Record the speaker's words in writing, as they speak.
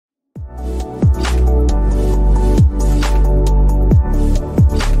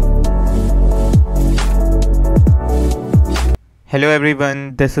Hello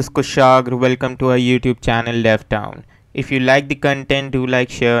everyone, this is Kushagr. Welcome to our YouTube channel DevTown. If you like the content, do like,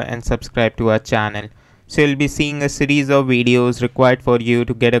 share and subscribe to our channel. So you'll be seeing a series of videos required for you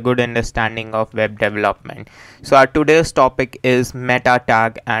to get a good understanding of web development. So our today's topic is meta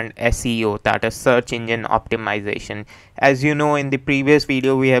tag and SEO, that is search engine optimization. As you know, in the previous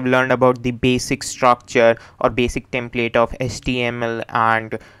video we have learned about the basic structure or basic template of HTML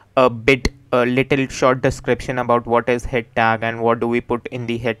and a little short description about what is head tag and what do we put in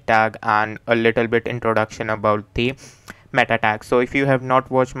the head tag, and a little bit introduction about the meta tag. So if you have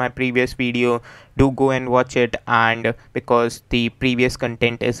not watched my previous video, do go and watch it, and because the previous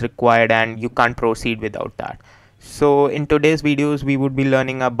content is required and you can't proceed without that. So in today's videos we would be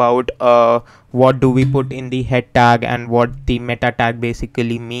learning about what do we put in the head tag and what the meta tag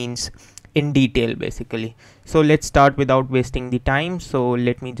basically means in detail basically. So let's start without wasting the time. So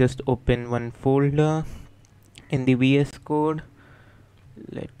let me just open one folder in the VS Code.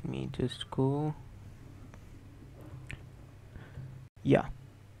 Let me just go. Yeah,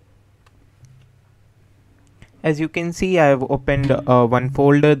 as you can see, I have opened one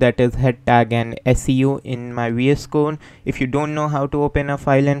folder that is head tag and SEO in my VS Code. If you don't know how to open a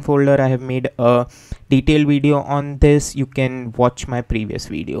file and folder, I have made a detailed video on this. You can watch my previous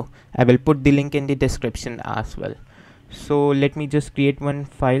video. I will put the link in the description as well. So let me just create one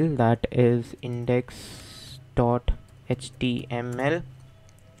file, that is index.html.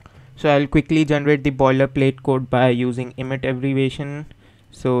 So I'll quickly generate the boilerplate code by using emit abbreviation.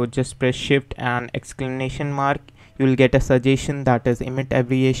 So just press shift and exclamation mark. You will get a suggestion, that is emit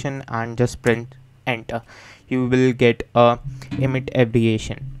abbreviation, and just print enter. You will get a emit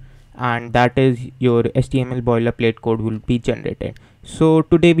abbreviation, and that is your HTML boilerplate code will be generated. So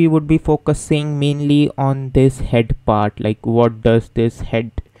today we would be focusing mainly on this head part, like what does this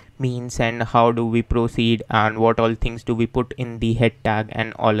head means and how do we proceed and what all things do we put in the head tag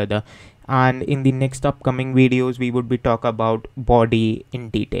and all other. And in the next upcoming videos we would be talk about body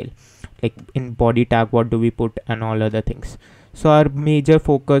in detail, like in body tag what do we put and all other things. So our major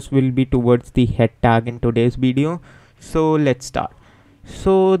focus will be towards the head tag in today's video. So let's start.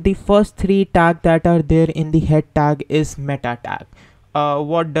 So the first three tag that are there in the head tag is meta tag.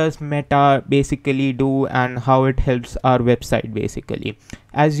 What does meta basically do and how it helps our website basically?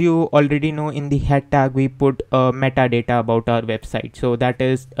 As you already know, in the head tag we put metadata about our website, so that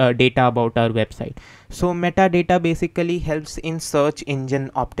is data about our website. So metadata basically helps in search engine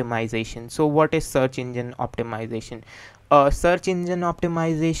optimization. So what is search engine optimization? Search engine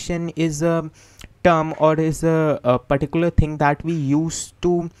optimization is a term or is a particular thing that we use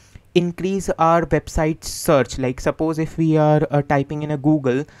to increase our website search. Like suppose if we are typing in a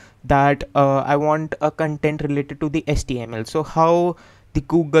Google that I want a content related to the HTML, so how the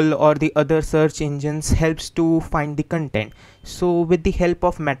Google or the other search engines helps to find the content? So with the help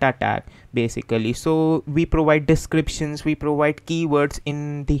of meta tag basically. So we provide descriptions, we provide keywords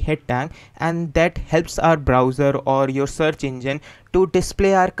in the head tag, and that helps our browser or your search engine to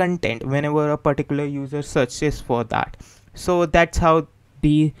display our content whenever a particular user searches for that. So that's how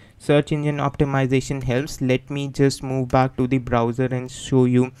the search engine optimization helps. Let me just move back to the browser and show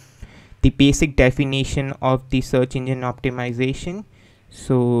you the basic definition of the search engine optimization.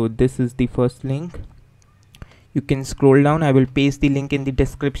 So this is the first link. You can scroll down. I will paste the link in the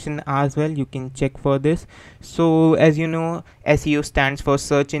description as well. You can check for this. So as you know, SEO stands for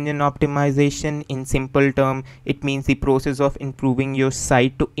search engine optimization. In simple term, it means the process of improving your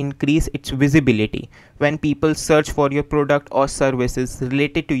site to increase its visibility when people search for your product or services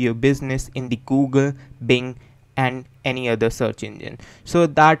related to your business in the Google, Bing and any other search engine. So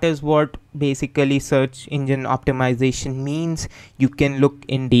that is what basically search engine optimization means. You can look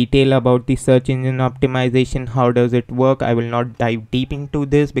in detail about the search engine optimization, how does it work. I will not dive deep into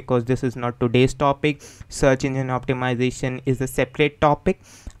this because this is not today's topic. Search engine optimization is a separate topic,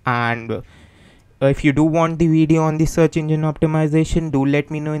 and if you do want the video on the search engine optimization, do let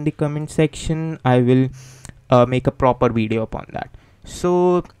me know in the comment section. I will make a proper video upon that.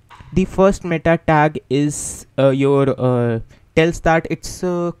 So the first meta tag is your tells that it's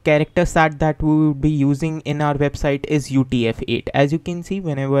a character set that we will be using in our website is UTF-8. As you can see,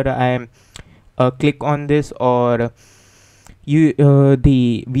 whenever I click on this, or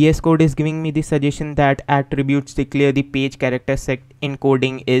the VS Code is giving me the suggestion that attributes declare the page character set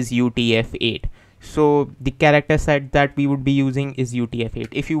encoding is UTF-8. So the character set that we would be using is UTF-8.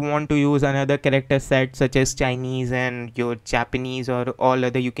 If you want to use another character set such as Chinese and your Japanese or all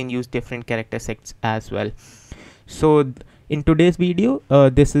other, you can use different character sets as well. So in today's video,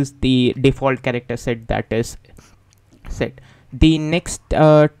 this is the default character set that is set. The next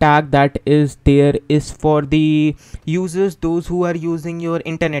tag that is there is for the users, those who are using your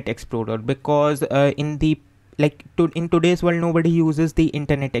Internet Explorer, because in the in today's world nobody uses the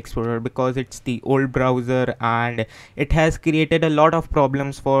Internet Explorer because it's the old browser, and it has created a lot of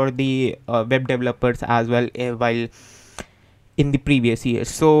problems for the web developers as well, while in the previous years.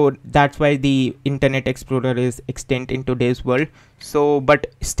 So that's why the Internet Explorer is extinct in today's world. So but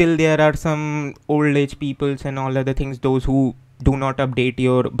still there are some old age peoples and all other things, those who do not update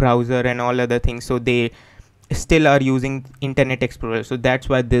your browser and all other things, so they still are using Internet Explorer. So that's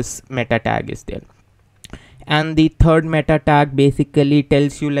why this meta tag is there. And the third meta tag basically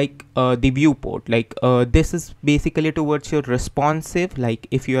tells you the viewport, this is basically towards your responsive, like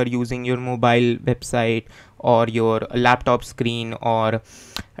if you are using your mobile website or your laptop screen or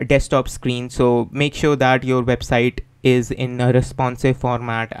a desktop screen, so make sure that your website is in a responsive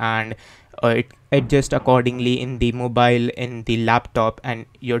format, and it adjust accordingly in the mobile, in the laptop and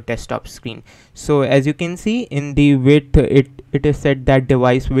your desktop screen. So as you can see in the width, it is set that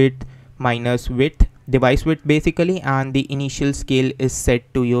device width minus width, device width basically, and the initial scale is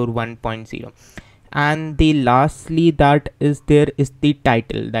set to your 1.0. And the lastly that is there is the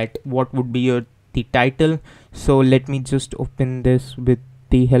title, that what would be your the title. So let me just open this with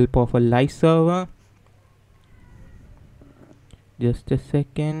the help of a live server. Just a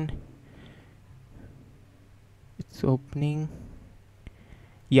second, it's opening.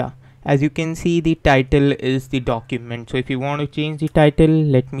 Yeah, as you can see the title is the document. So if you want to change the title,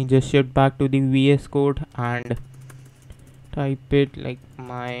 let me just shift back to the VS Code and type it like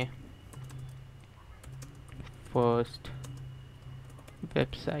my first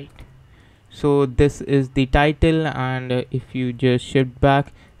website. So this is the title, and if you just shift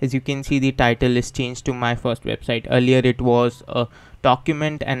back, as you can see the title is changed to my first website. Earlier it was a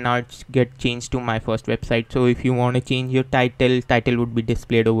document and now it's get changed to my first website. So if you want to change your title would be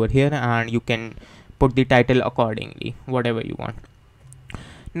displayed over here, and you can put the title accordingly, whatever you want.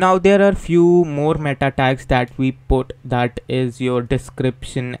 Now there are few more meta tags that we put, that is your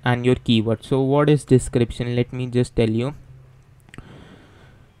description and your keyword. So what is description? Let me just tell you.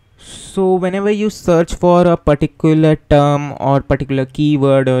 So whenever you search for a particular term or particular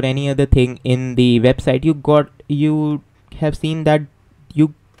keyword or any other thing in the website, you have seen that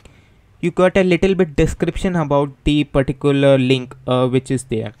you got a little bit description about the particular link which is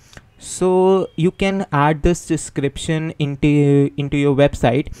there. So you can add this description into your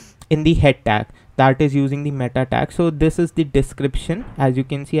website in the head tag, that is using the meta tag. So this is the description, as you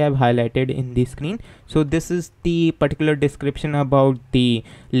can see I've highlighted in the screen. So this is the particular description about the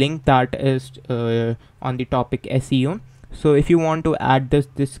link that is on the topic SEO. So if you want to add this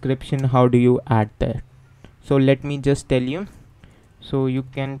description, how do you add that? So let me just tell you. So you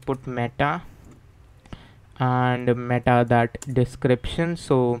can put meta and meta that description.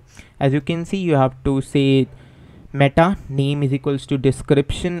 So as you can see, you have to say meta name is equals to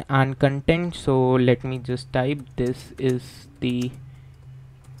description and content. So let me just type, this is the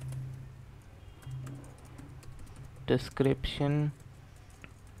description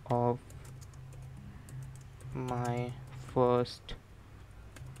of my first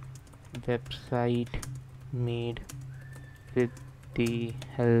website made with the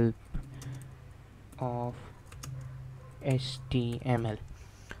help of HTML.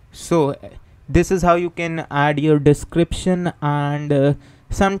 So this is how you can add your description, and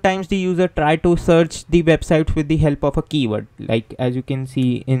sometimes the user try to search the website with the help of a keyword, like as you can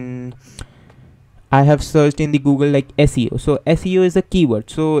see in I have searched in the Google like SEO. So SEO is a keyword.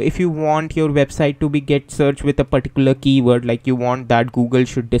 So if you want your website to be get searched with a particular keyword, like you want that Google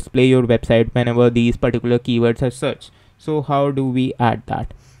should display your website whenever these particular keywords are searched. So how do we add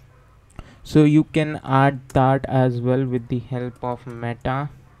that? So you can add that as well with the help of meta,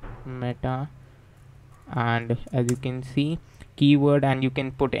 and as you can see keyword, and you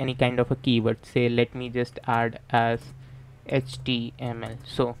can put any kind of a keyword. Say let me just add as HTML.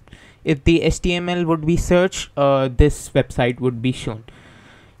 So if the HTML would be searched, this website would be shown.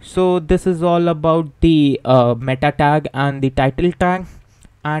 So this is all about the meta tag and the title tag.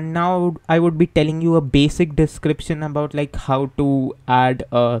 And now I would be telling you a basic description about like how to add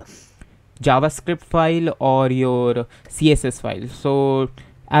a JavaScript file or your CSS file. So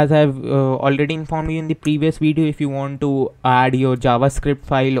as I've already informed you in the previous video, if you want to add your JavaScript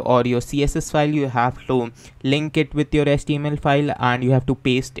file or your CSS file, you have to link it with your HTML file and you have to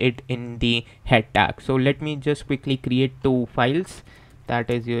paste it in the head tag. So let me just quickly create two files, that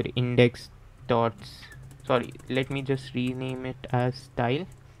is your index dot, sorry, let me just rename it as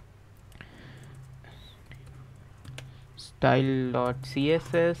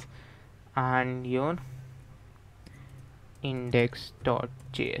style.css and your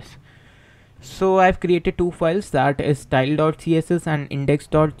index.js. So I've created two files, that is style.css and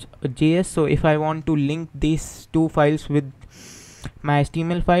index.js. so if I want to link these two files with my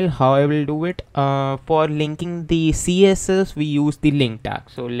HTML file, how I will do it? For linking the CSS, we use the link tag.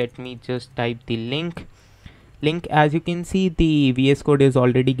 So let me just type the link. As you can see, the VS Code is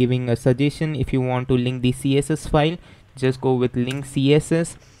already giving a suggestion. If you want to link the CSS file, just go with link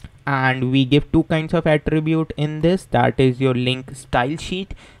CSS, and we give two kinds of attribute in this, that is your link style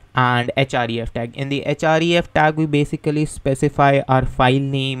sheet and href tag. In the href tag, we basically specify our file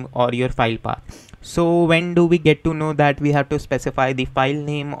name or your file path. So when do we get to know that we have to specify the file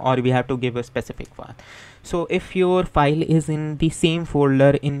name or we have to give a specific path? So if your file is in the same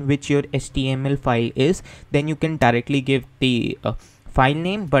folder in which your HTML file is, then you can directly give the file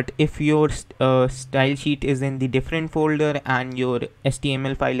name. But if your style sheet is in the different folder and your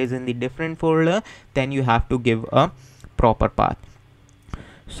HTML file is in the different folder, then you have to give a proper path.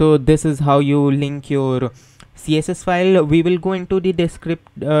 So this is how you link your CSS file. We will go into the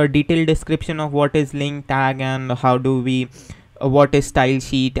detailed description of what is link tag and how do we what is style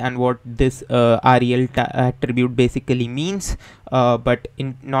sheet and what this rel attribute basically means, but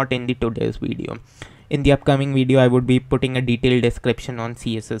not in the today's video. In the upcoming video, I would be putting a detailed description on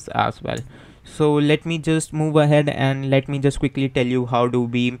CSS as well. So let me just move ahead and let me just quickly tell you how do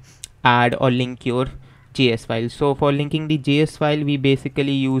we add or link your JS file. So for linking the JS file, we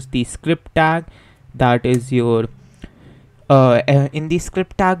basically use the script tag, that is your in the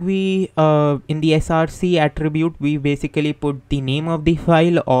script tag, we in the src attribute, we basically put the name of the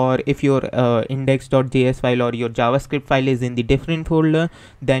file, or if your index.js file or your JavaScript file is in the different folder,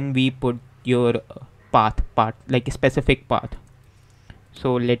 then we put your path like a specific path.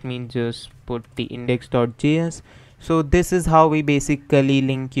 So let me just put the index.js. so this is how we basically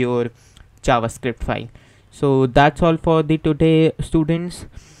link your JavaScript file. So that's all for the today, students.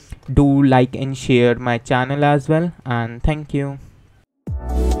 Do like and share my channel as well, and thank you.